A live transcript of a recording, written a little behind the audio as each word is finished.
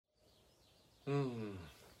I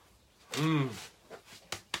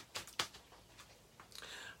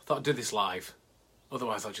thought I'd do this live.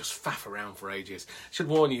 Otherwise I'll just faff around for ages. I should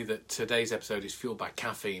warn you that today's episode is fueled by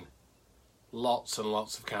caffeine. Lots and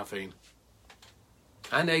lots of caffeine.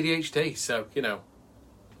 And ADHD, so, you know.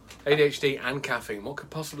 ADHD and caffeine, what could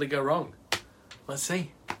possibly go wrong? Let's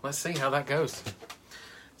see how that goes.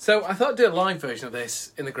 So I thought I'd do a live version of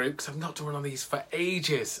this in the group because I've not done one of these for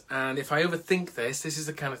ages. And if I overthink this is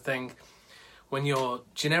the kind of thing when you're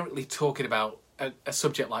generically talking about a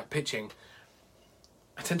subject like pitching,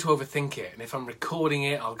 I tend to overthink it. And if I'm recording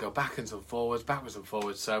it, I'll go backwards and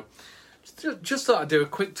forwards. So just thought I'd do a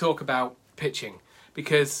quick talk about pitching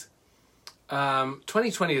because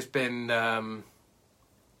 2020 has been, it's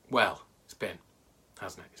been,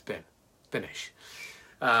 hasn't it? It's been-ish.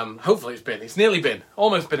 Hopefully it's nearly been,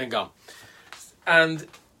 almost been and gone. And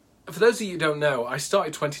for those of you who don't know, I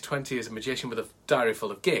started 2020 as a magician with a diary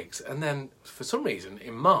full of gigs, and then for some reason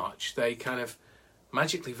in March they kind of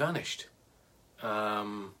magically vanished. I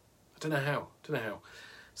don't know how.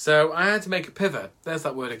 So I had to make a pivot. There's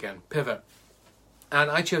that word again, pivot. And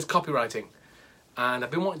I chose copywriting, and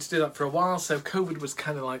I've been wanting to do that for a while. So COVID was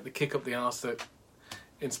kind of like the kick up the arse that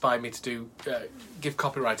inspired me to give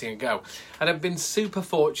copywriting a go. And I've been super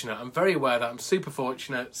fortunate. I'm very aware that I'm super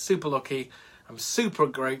fortunate, super lucky. I'm super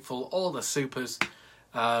grateful, all the supers,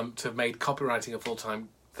 to have made copywriting a full-time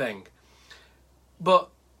thing. But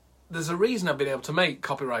there's a reason I've been able to make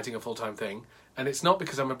copywriting a full-time thing, and it's not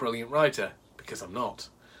because I'm a brilliant writer, because I'm not.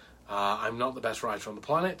 I'm not the best writer on the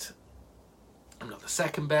planet. I'm not the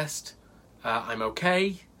second best. I'm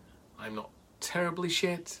okay. I'm not terribly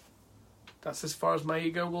shit. That's as far as my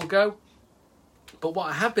ego will go. But what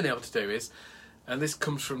I have been able to do is, and this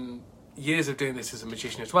comes from years of doing this as a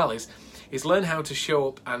magician as well, is learn how to show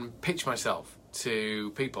up and pitch myself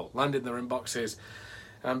to people, land in their inboxes,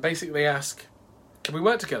 and basically ask, can we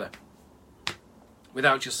work together?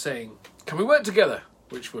 Without just saying, can we work together?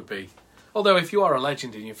 Which would be, although if you are a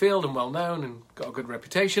legend in your field and well known and got a good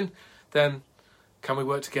reputation, then can we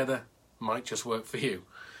work together might just work for you.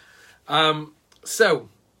 So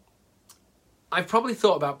I've probably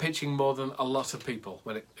thought about pitching more than a lot of people,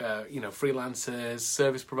 when it, freelancers,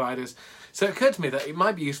 service providers. So it occurred to me that it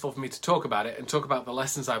might be useful for me to talk about it and talk about the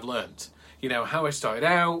lessons I've learned. You know, how I started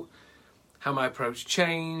out, how my approach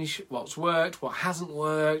changed, what's worked, what hasn't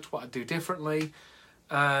worked, what I do differently.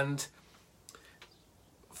 And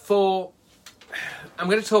I'm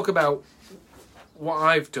going to talk about what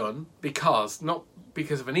I've done not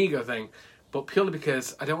because of an ego thing, but purely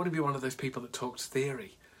because I don't want to be one of those people that talks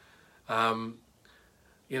theory.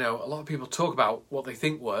 A lot of people talk about what they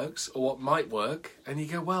think works or what might work, and you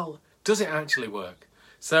go, well, does it actually work?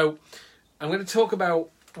 So I'm going to talk about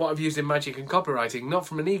what I've used in magic and copywriting, not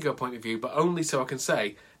from an ego point of view, but only so I can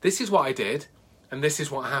say, this is what I did, and this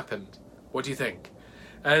is what happened. What do you think?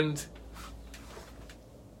 And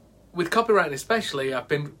with copywriting especially, I've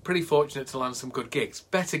been pretty fortunate to land some good gigs,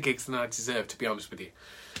 better gigs than I deserve, to be honest with you.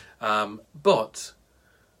 But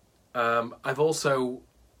I've also,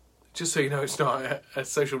 just so you know, it's not a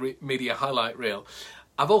social media highlight reel,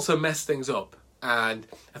 I've also messed things up. And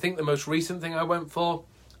I think the most recent thing I went for,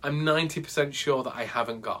 I'm 90% sure that I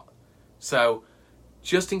haven't got. So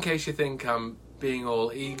just in case you think I'm being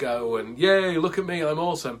all ego and, yay, look at me, I'm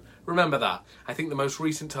awesome, remember that. I think the most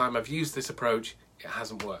recent time I've used this approach, it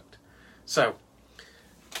hasn't worked. So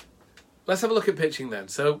let's have a look at pitching then.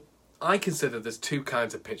 So I consider there's two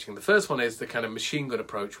kinds of pitching. The first one is the kind of machine gun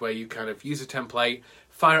approach, where you kind of use a template,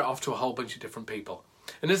 fire it off to a whole bunch of different people.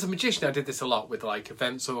 And as a magician, I did this a lot with like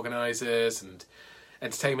events organisers and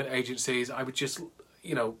entertainment agencies. I would just,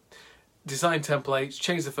 design templates,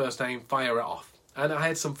 change the first name, fire it off. And I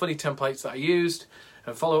had some funny templates that I used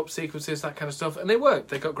and follow-up sequences, that kind of stuff. And they worked.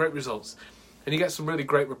 They got great results. And you get some really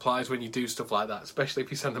great replies when you do stuff like that, especially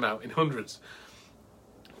if you send them out in hundreds.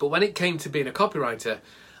 But when it came to being a copywriter,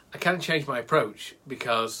 I kind of changed my approach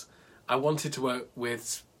because I wanted to work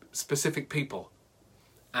with specific people.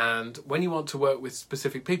 And when you want to work with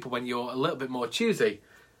specific people, when you're a little bit more choosy,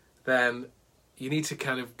 then you need to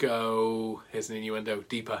kind of go, here's an innuendo,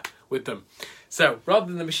 deeper with them. So rather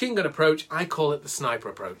than the machine gun approach, I call it the sniper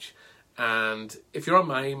approach. And if you're on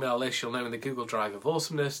my email list, you'll know in the Google Drive of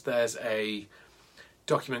Awesomeness, there's a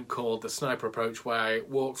document called the sniper approach where I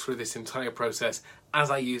walk through this entire process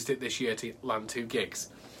as I used it this year to land 2 gigs.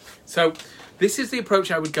 So this is the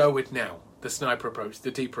approach I would go with now, the sniper approach,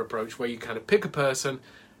 the deeper approach, where you kind of pick a person,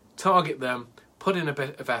 target them, put in a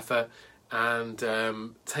bit of effort, and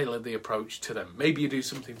tailor the approach to them. Maybe you do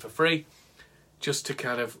something for free just to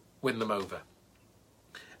kind of win them over.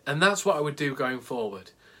 And that's what I would do going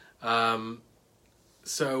forward.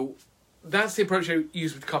 So that's the approach I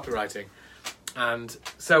use with copywriting. And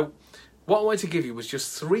so what I wanted to give you was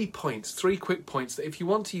just 3 quick points that if you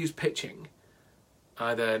want to use pitching,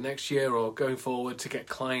 either next year or going forward to get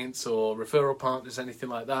clients or referral partners, anything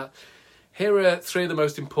like that, here are 3 of the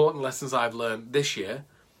most important lessons I've learned this year.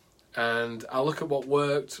 And I'll look at what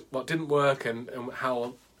worked, what didn't work, and how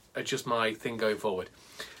I'll adjust my thing going forward.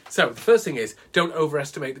 So the first thing is, don't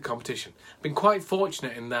overestimate the competition. I've been quite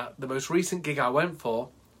fortunate in that the most recent gig I went for,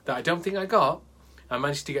 that I don't think I got, I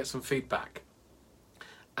managed to get some feedback.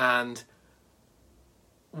 And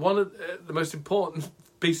one of the most important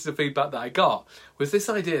pieces of feedback that I got was this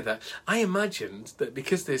idea that I imagined that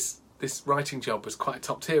because this writing job was quite a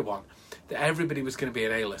top tier one, that everybody was going to be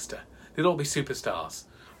an A-lister. They'd all be superstars,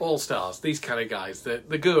 all stars, these kind of guys, the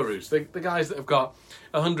gurus, the guys that have got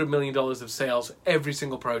 $100 million of sales every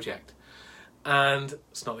single project. And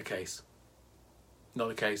it's not the case. Not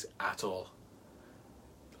the case at all.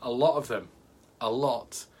 A lot of them,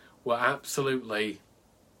 were absolutely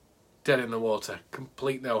dead in the water,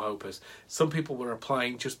 complete no-hopers. Some people were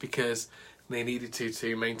applying just because they needed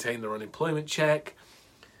to maintain their unemployment check.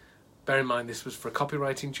 Bear in mind, this was for a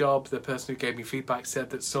copywriting job. The person who gave me feedback said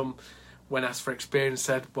that some, when asked for experience,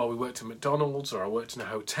 said, well, we worked at McDonald's or I worked in a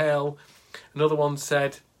hotel. Another one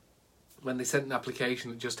said, when they sent an application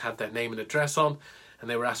that just had their name and address on, and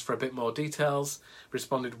they were asked for a bit more details,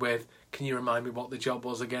 responded with, can you remind me what the job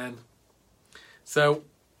was again? So,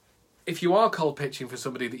 if you are cold pitching for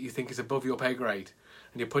somebody that you think is above your pay grade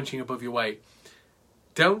and you're punching above your weight,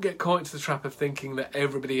 don't get caught into the trap of thinking that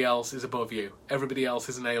everybody else is above you. Everybody else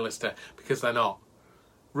is an A-lister, because they're not.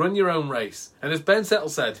 Run your own race. And as Ben Settle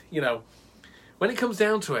said, when it comes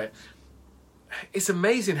down to it, it's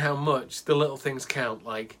amazing how much the little things count,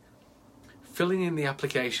 like filling in the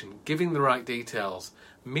application, giving the right details,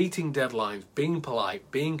 meeting deadlines, being polite,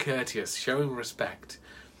 being courteous, showing respect,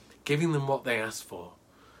 giving them what they ask for,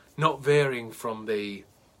 not varying from the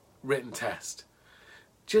written test.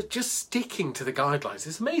 Just sticking to the guidelines.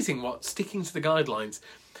 It's amazing what sticking to the guidelines,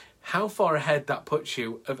 how far ahead that puts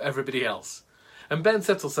you of everybody else. And Ben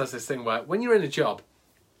Settle says this thing where when you're in a job,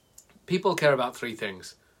 people care about 3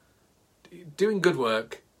 things. Doing good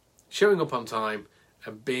work, showing up on time,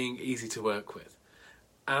 and being easy to work with.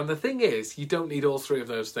 And the thing is, you don't need all 3 of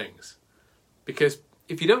those things. Because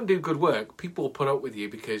if you don't do good work, people will put up with you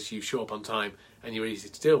because you show up on time and you're easy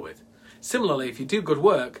to deal with. Similarly, if you do good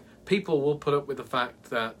work, people will put up with the fact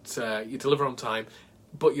that you deliver on time,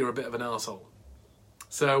 but you're a bit of an arsehole.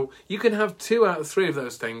 So you can have 2 out of 3 of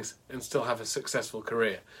those things and still have a successful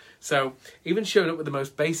career. So even showing up with the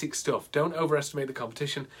most basic stuff, don't overestimate the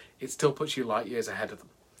competition. It still puts you light years ahead of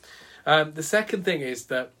them. The second thing is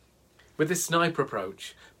that with this sniper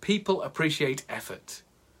approach, people appreciate effort.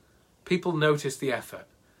 People notice the effort.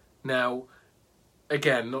 Now,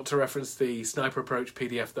 again, not to reference the sniper approach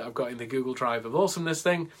PDF that I've got in the Google Drive of Awesomeness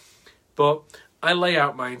thing, but I lay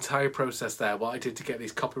out my entire process there, what I did to get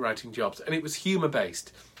these copywriting jobs, and it was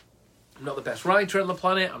humour-based. I'm not the best writer on the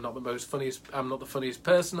planet, I'm not the funniest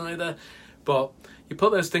person either, but you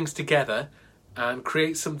put those things together and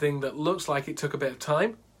create something that looks like it took a bit of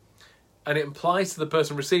time, and it implies to the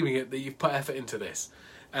person receiving it that you've put effort into this.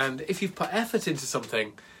 And if you've put effort into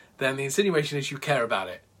something, then the insinuation is you care about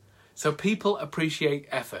it. So people appreciate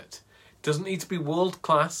effort. Doesn't need to be world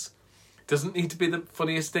class, doesn't need to be the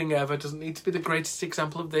funniest thing ever, doesn't need to be the greatest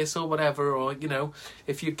example of this or whatever, or,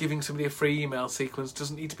 if you're giving somebody a free email sequence,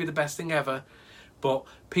 doesn't need to be the best thing ever, but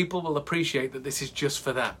people will appreciate that this is just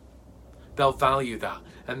for them. They'll value that,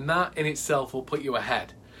 and that in itself will put you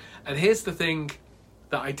ahead. And here's the thing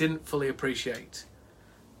that I didn't fully appreciate.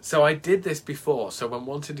 So I did this before, so when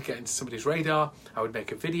wanting to get into somebody's radar, I would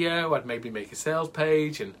make a video, I'd maybe make a sales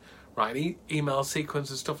page and write an email sequence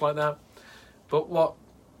and stuff like that. But what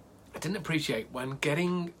I didn't appreciate, when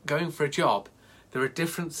going for a job, there are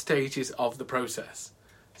different stages of the process.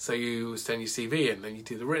 So you send your CV in, then you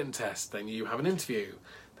do the written test, then you have an interview,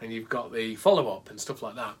 then you've got the follow-up and stuff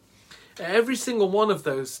like that. Every single one of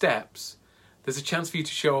those steps, there's a chance for you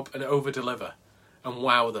to show up and over-deliver and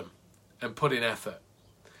wow them and put in effort.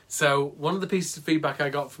 So one of the pieces of feedback I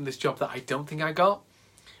got from this job that I don't think I got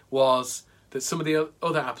was that some of the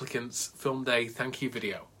other applicants filmed a thank you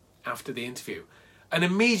video after the interview. And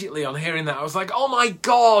immediately on hearing that, I was like, oh my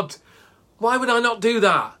God, why would I not do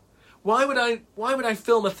that? Why would I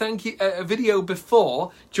film a video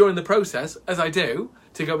before, during the process, as I do,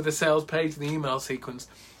 to go with the sales page and the email sequence?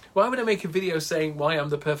 Why would I make a video saying why I'm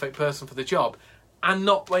the perfect person for the job and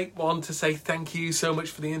not wait one to say thank you so much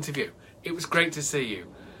for the interview? It was great to see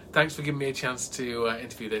you. Thanks for giving me a chance to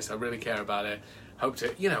interview this. I really care about it. Hope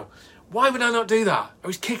to, why would I not do that? I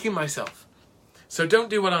was kicking myself. So don't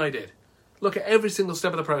do what I did. Look at every single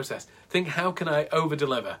step of the process. Think, how can I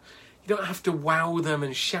over-deliver? You don't have to wow them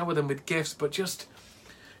and shower them with gifts, but just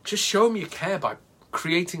show them you care by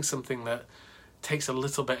creating something that takes a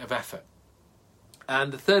little bit of effort.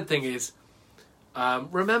 And the third thing is,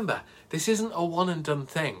 remember, this isn't a one and done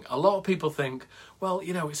thing. A lot of people think, well,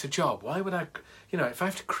 it's a job. Why would I, if I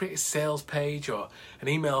have to create a sales page or an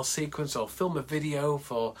email sequence or film a video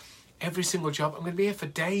for every single job, I'm going to be here for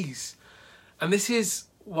days. And this is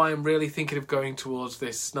why I'm really thinking of going towards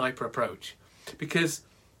this sniper approach. Because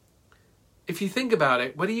if you think about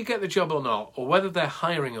it, whether you get the job or not, or whether they're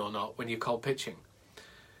hiring or not when you're cold pitching,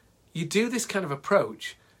 you do this kind of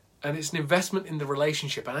approach and it's an investment in the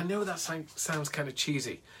relationship. And I know that sounds kind of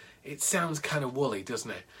cheesy. It sounds kind of woolly,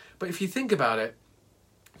 doesn't it? But if you think about it,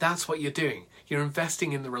 that's what you're doing. You're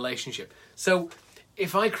investing in the relationship. So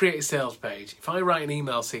if I create a sales page, if I write an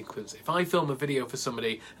email sequence, if I film a video for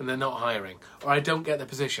somebody and they're not hiring, or I don't get the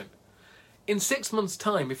position, in 6 months'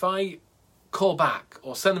 time, if I call back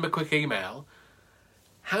or send them a quick email,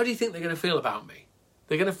 how do you think they're going to feel about me?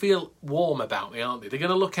 They're going to feel warm about me, aren't they? They're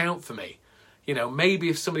going to look out for me. Maybe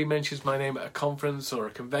if somebody mentions my name at a conference or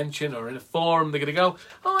a convention or in a forum, they're going to go,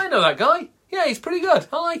 oh, I know that guy. Yeah, he's pretty good.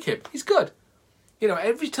 I like him. He's good.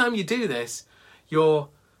 Every time you do this, you're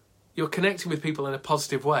connecting with people in a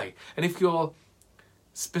positive way. And if you're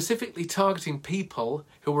specifically targeting people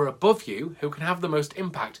who are above you, who can have the most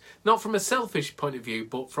impact, not from a selfish point of view,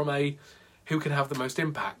 but from a who can have the most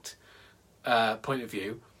impact point of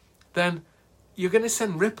view, then you're going to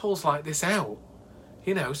send ripples like this out.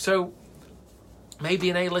 So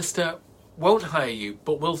maybe an A-lister won't hire you,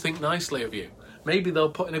 but will think nicely of you. Maybe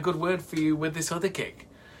they'll put in a good word for you with this other gig.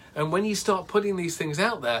 And when you start putting these things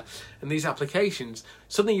out there and these applications,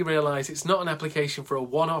 suddenly you realise it's not an application for a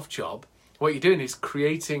one-off job. What you're doing is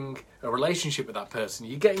creating a relationship with that person.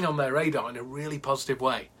 You're getting on their radar in a really positive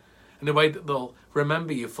way, in a way that they'll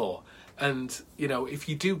remember you for. And, if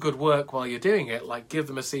you do good work while you're doing it, like give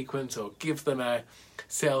them a sequence or give them a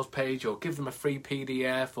sales page or give them a free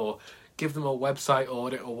PDF or give them a website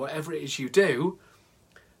audit or whatever it is you do,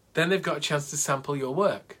 then they've got a chance to sample your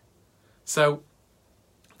work. So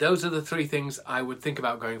those are the 3 things I would think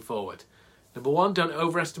about going forward. Number 1, don't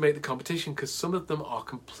overestimate the competition because some of them are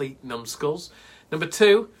complete numbskulls. Number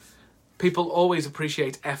 2, people always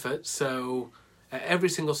appreciate effort. So at every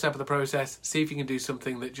single step of the process, see if you can do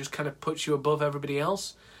something that just kind of puts you above everybody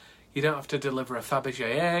else. You don't have to deliver a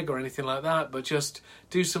Fabergé egg or anything like that, but just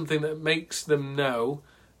do something that makes them know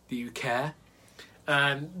that you care.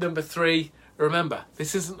 And number 3, remember,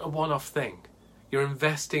 this isn't a one-off thing. You're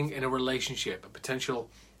investing in a relationship, a potential,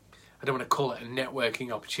 I don't want to call it a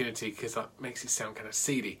networking opportunity because that makes it sound kind of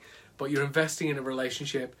seedy, but you're investing in a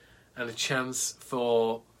relationship and a chance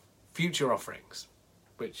for future offerings,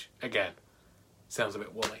 which, again, sounds a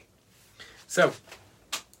bit woolly. So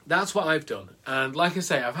that's what I've done. And like I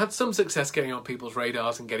say, I've had some success getting on people's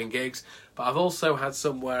radars and getting gigs, but I've also had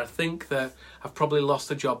some where I think that I've probably lost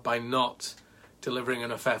the job by not delivering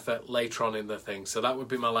enough effort later on in the thing. So that would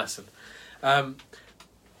be my lesson.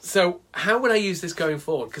 So how would I use this going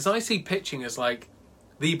forward? Because I see pitching as like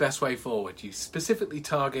the best way forward. You specifically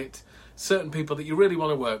target certain people that you really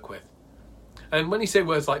want to work with. And when you say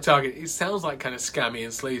words like target, it sounds like kind of scammy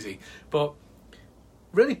and sleazy, but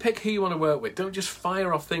really pick who you want to work with. Don't just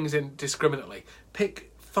fire off things indiscriminately.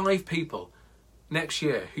 Pick 5 people next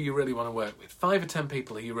year who you really want to work with. 5 or 10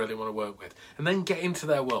 people who you really want to work with. And then get into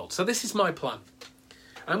their world. So this is my plan.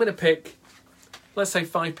 I'm going to pick, let's say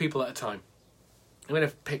 5 people at a time. I'm going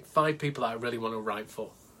to pick 5 people that I really want to write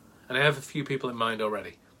for. And I have a few people in mind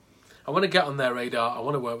already. I want to get on their radar. I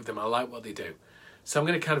want to work with them. I like what they do. So I'm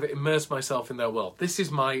going to kind of immerse myself in their world. This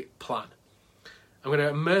is my plan. I'm going to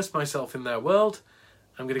immerse myself in their world.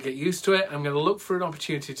 I'm going to get used to it. I'm going to look for an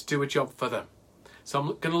opportunity to do a job for them. So I'm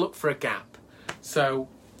going to look for a gap. So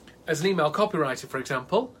as an email copywriter, for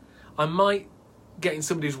example, I might get in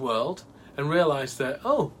somebody's world and realise that,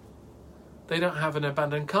 oh, they don't have an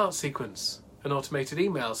abandoned cart sequence, an automated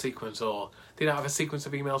email sequence, or they don't have a sequence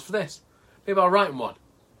of emails for this. Maybe I'll write them one.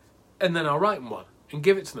 And then I'll write them one and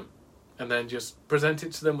give it to them. And then just present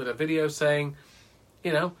it to them with a video saying,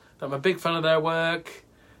 that I'm a big fan of their work,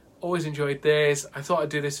 always enjoyed this, I thought I'd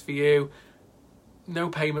do this for you. No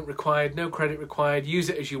payment required, no credit required, use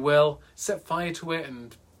it as you will, set fire to it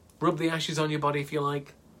and rub the ashes on your body if you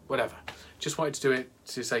like, whatever. Just wanted to do it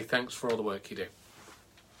to say thanks for all the work you do.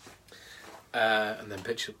 And then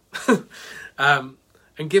pitch them.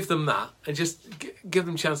 And give them that and just give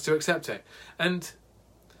them a chance to accept it. And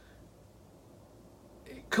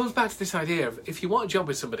it comes back to this idea of if you want a job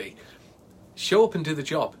with somebody, show up and do the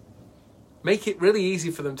job. Make it really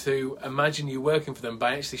easy for them to imagine you working for them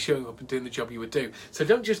by actually showing up and doing the job you would do. So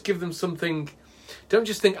don't just give them something, don't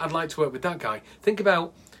just think, I'd like to work with that guy. Think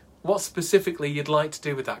about what specifically you'd like to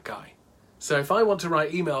do with that guy. So if I want to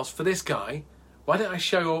write emails for this guy, why don't I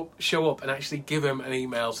show up and actually give him an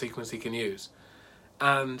email sequence he can use?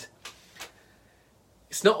 And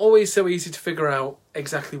it's not always so easy to figure out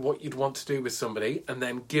exactly what you'd want to do with somebody and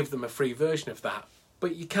then give them a free version of that.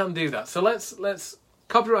 But you can do that. So let's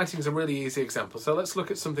copywriting is a really easy example. So let's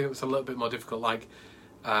look at something that's a little bit more difficult, like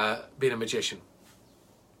being a magician.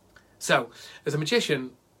 So as a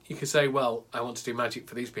magician, you could say, well, I want to do magic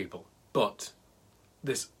for these people, but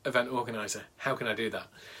this event organizer, how can I do that?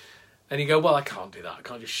 And you go, well, I can't do that. I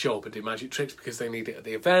can't just show up and do magic tricks because they need it at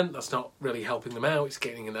the event. That's not really helping them out. It's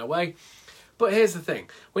getting in their way. But here's the thing.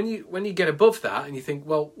 When you get above that and you think,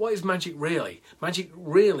 well, what is magic really? Magic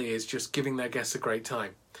really is just giving their guests a great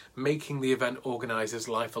time, making the event organizer's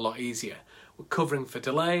life a lot easier. We're covering for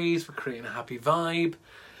delays. We're creating a happy vibe.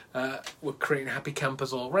 We're creating happy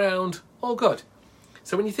campers all around. All good.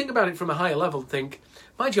 So when you think about it from a higher level, think,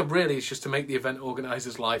 my job really is just to make the event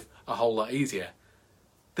organizer's life a whole lot easier.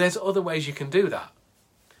 There's other ways you can do that.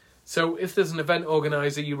 So if there's an event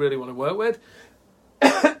organizer you really want to work with,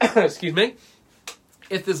 excuse me,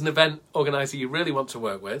 if there's an event organizer you really want to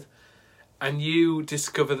work with, and you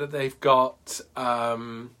discover that they've got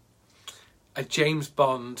a James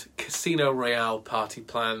Bond Casino Royale party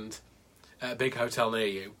planned at a big hotel near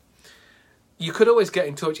you, you could always get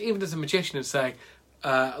in touch, even as a magician, and say,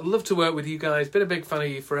 I'd love to work with you guys, been a big fan of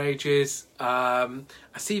you for ages, I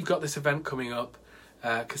see you've got this event coming up,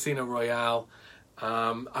 Casino Royale.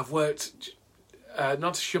 I've worked,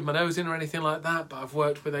 not to shove my nose in or anything like that, but I've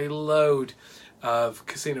worked with a load of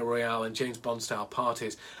Casino Royale and James Bond style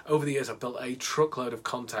parties. Over the years I've built a truckload of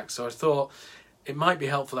contacts, so I thought it might be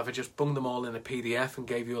helpful if I just bung them all in a PDF and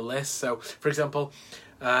gave you a list. So for example,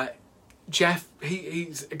 Jeff,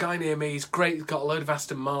 he's a guy near me, he's great, he's got a load of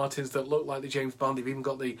Aston Martins that look like the James Bond, they've even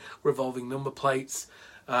got the revolving number plates.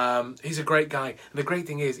 He's a great guy, and the great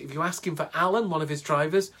thing is, if you ask him for Alan, one of his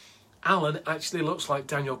drivers, Alan actually looks like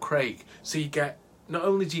Daniel Craig. So you get, not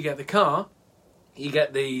only do you get the car, you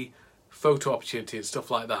get the photo opportunity and stuff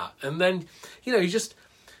like that. And then,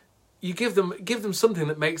 you give them something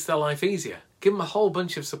that makes their life easier. Give them a whole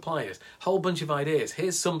bunch of suppliers, a whole bunch of ideas.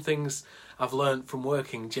 Here's some things I've learned from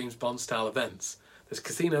working James Bond style events. There's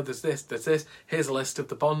casino, there's this. Here's a list of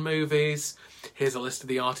the Bond movies. Here's a list of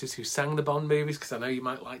the artists who sang the Bond movies, because I know you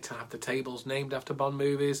might like to have the tables named after Bond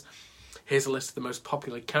movies. Here's a list of the most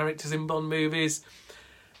popular characters in Bond movies.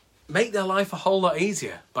 Make their life a whole lot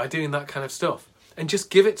easier by doing that kind of stuff. And just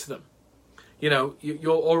give it to them.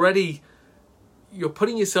 You're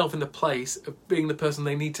putting yourself in the place of being the person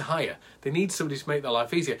they need to hire. They need somebody to make their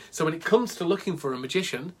life easier. So when it comes to looking for a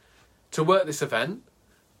magician to work this event,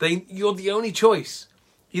 you're the only choice.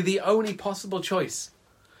 You're the only possible choice.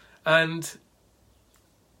 And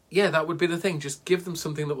yeah, that would be the thing. Just give them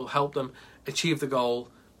something that will help them achieve the goal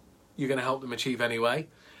you're going to help them achieve anyway,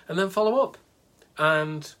 and then follow up.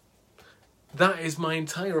 And that is my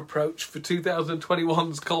entire approach for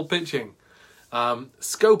 2021's cold pitching.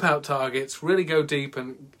 Scope out targets, really go deep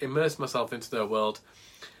and immerse myself into their world.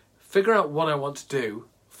 Figure out what I want to do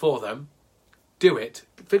for them. Do it.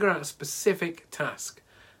 Figure out a specific task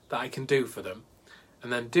that I can do for them.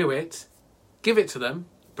 And then do it. Give it to them.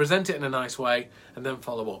 Present it in a nice way. And then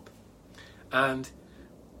follow up. And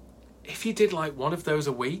if you did like one of those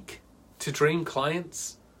a week to dream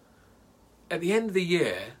clients, at the end of the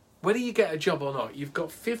year, whether you get a job or not, you've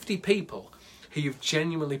got 50 people who you've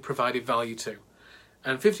genuinely provided value to.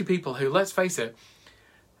 And 50 people who, let's face it,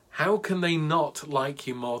 how can they not like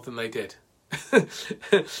you more than they did?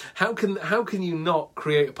 How can you not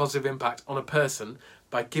create a positive impact on a person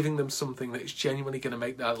by giving them something that is genuinely going to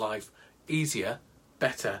make their life easier,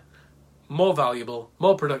 better, more valuable,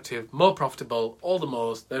 more productive, more profitable, all the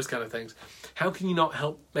mores, those kind of things. How can you not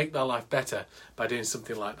help make their life better by doing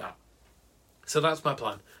something like that? So that's my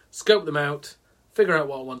plan. Scope them out, figure out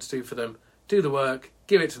what I want to do for them, do the work,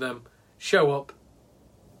 give it to them, show up,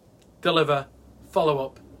 deliver, follow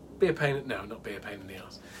up, not be a pain in the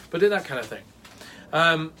arse, but do that kind of thing.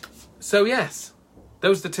 So yes,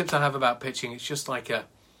 those are the tips I have about pitching. It's just like a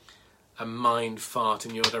mind fart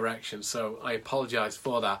in your direction, so I apologise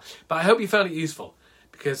for that. But I hope you found it useful,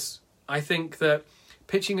 because I think that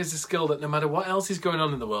pitching is a skill that no matter what else is going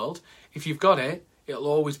on in the world, if you've got it, it'll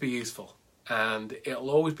always be useful, and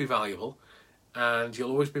it'll always be valuable, and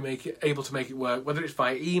you'll always be able to make it work, whether it's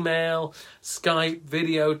via email, Skype,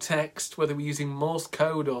 video, text, whether we're using Morse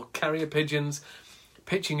code or carrier pigeons.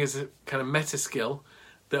 Pitching is a kind of meta skill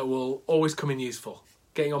that will always come in useful.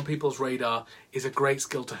 getting on people's radar is a great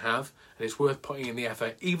skill to have, and it's worth putting in the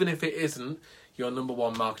effort, even if it isn't your number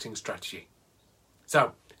one marketing strategy.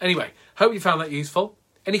 So, anyway, hope you found that useful.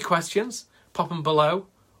 Any questions? Pop them below,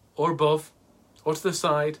 or above, or to the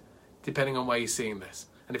side, depending on where you're seeing this.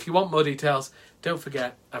 And if you want more details, don't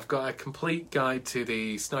forget, I've got a complete guide to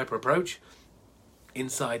the Sniper approach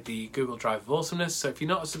inside the Google Drive of Awesomeness. So if you're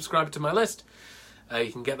not a subscriber to my list,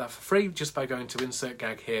 you can get that for free just by going to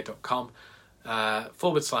insertgaghere.com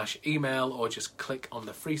 /email, or just click on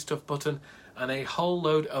the free stuff button, and a whole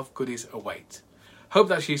load of goodies await. Hope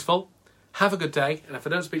that's useful. Have a good day, and if I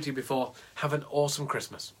don't speak to you before, have an awesome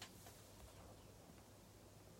Christmas.